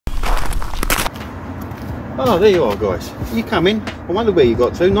Oh, there you are, guys. You coming? I wonder where you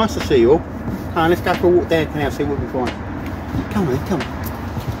got to. Nice to see you all. Come on, let's go for a walk down the canal, see what we find. Come on, come on.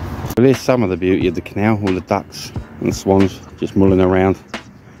 Well, here's some of the beauty of the canal. All the ducks and swans just mulling around,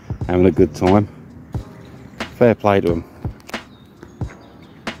 having a good time. Fair play to them.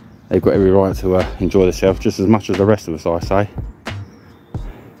 They've got every right to enjoy themselves just as much as the rest of us, I say.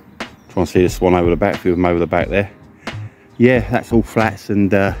 Try and see the swan over the back, a few of them over the back there. Yeah, that's all flats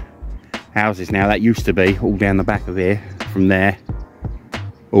and houses now. That used to be all down the back of here, from there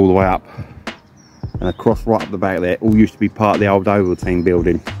all the way up and across right up the back there. All used to be part of the old Ovaltine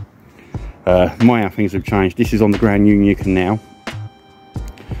building. My things have changed. This is on the Grand Union Canal.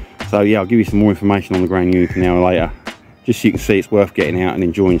 So yeah, I'll give you some more information on the Grand Union Canal later. Just so you can see it's worth getting out and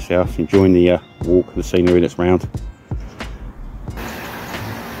enjoying yourself, enjoying the walk, the scenery that's round.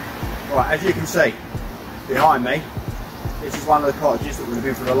 Right, as you can see behind me, this is one of the cottages that would have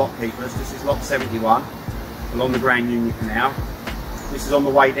been for the lock keepers. This is Lock 71 along the Grand Union Canal. This is on the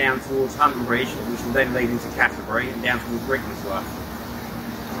way down towards Hunton Bridge, which will then lead into Canterbury and down towards Rickmansworth.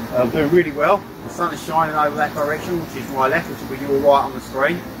 I'm doing really well. The sun is shining over that direction, which is my left, which will be your right on the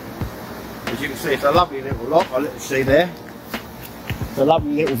screen. As you can see, it's a lovely little lock. I'll let you see there. It's a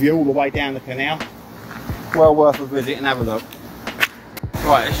lovely little view all the way down the canal. Well worth a visit and have a look.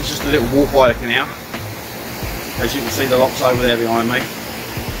 Right, this is just a little walk by the canal. As you can see, the lock's over there behind me.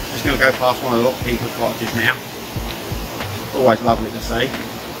 Just going to go past one of the lock keeper cottages now. Always lovely to see.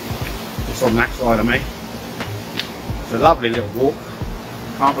 Just on that side of me. It's a lovely little walk.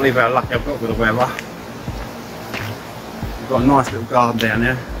 Can't believe how lucky I've got with the weather. We've got a nice little garden down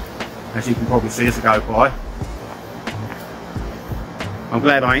there, as you can probably see as I go by. I'm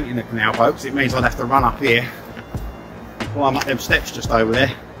glad I ain't in the canal boat, because it means I'd have to run up here and climb up them steps just over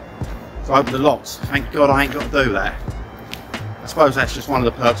there to open the locks. Thank God I ain't got to do that. I suppose that's just one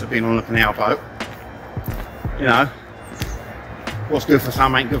of the perks of being on a canal boat. You know, what's good for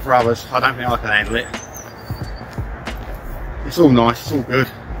some ain't good for others. I don't think I can handle it. It's all nice, it's all good.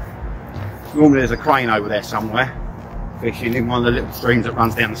 Normally there's a crane over there somewhere, fishing in one of the little streams that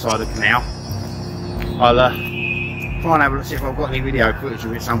runs down the side of the canal. I'll try and have a look, see if I've got any video footage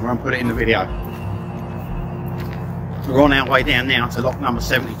of it somewhere and put it in the video. So we're on our way down now to lock number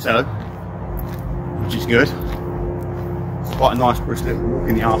 72, which is good. It's quite a nice brisk little walk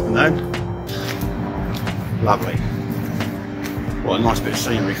in the afternoon. Lovely. What a nice bit of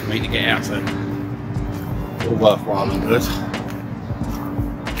scenery for me to get out to. All worthwhile and good.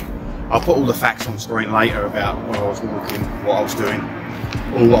 I'll put all the facts on screen later about where I was walking, what I was doing,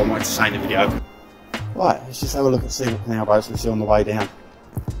 all what I wanted to say in the video. Right, let's just have a look and see what canal boats we see on the way down.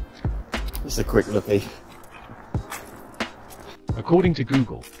 Just a quick looky. According to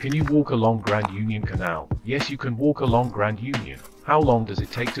Google, can you walk along Grand Union Canal? Yes, you can walk along Grand Union. How long does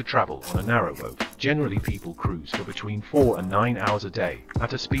it take to travel on a narrowboat? Generally people cruise for between 4 and 9 hours a day,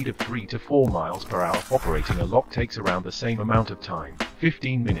 at a speed of 3 to 4 miles per hour. Operating a lock takes around the same amount of time,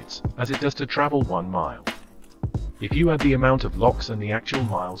 15 minutes, as it does to travel 1 mile. If you add the amount of locks and the actual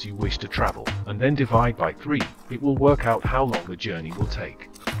miles you wish to travel, and then divide by 3, it will work out how long the journey will take.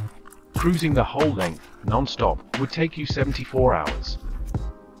 Cruising the whole length, non-stop, would take you 74 hours.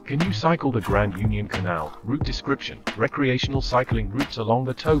 Can you cycle the Grand Union Canal? Route description: recreational cycling routes along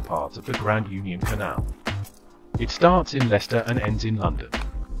the towpaths of the Grand Union Canal. It starts in Leicester and ends in London.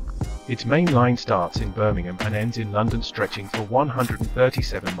 Its main line starts in Birmingham and ends in London, stretching for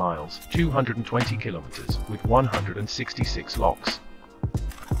 137 miles, 220 kilometers, with 166 locks.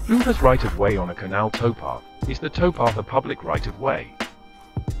 Who right of way on a canal towpath? Is the towpath a public right of way?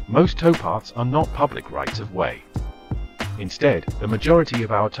 Most towpaths are not public rights of way. Instead, the majority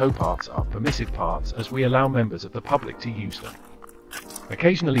of our towpaths are permissive paths, as we allow members of the public to use them.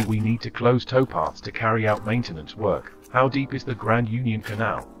 Occasionally we need to close towpaths to carry out maintenance work. How deep is the Grand Union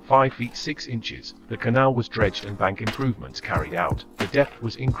Canal? 5 feet 6 inches. The canal was dredged and bank improvements carried out. The depth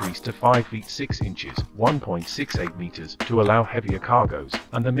was increased to 5 feet 6 inches, 1.68 meters, to allow heavier cargoes,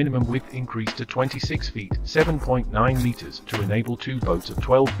 and the minimum width increased to 26 feet, 7.9 meters, to enable 2 boats of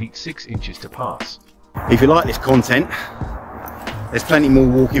 12 feet 6 inches to pass. If you like this content, there's plenty more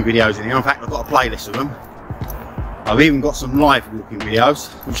walking videos in here. In fact, I've got a playlist of them. I've even got some live walking videos,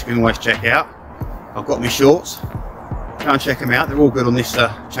 which you can always check out. I've got my shorts. Go and check them out. They're all good on this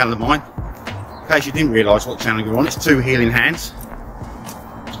channel of mine. In case you didn't realise what channel you're on, it's Two Healing Hands.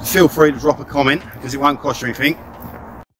 Feel free to drop a comment, because it won't cost you anything.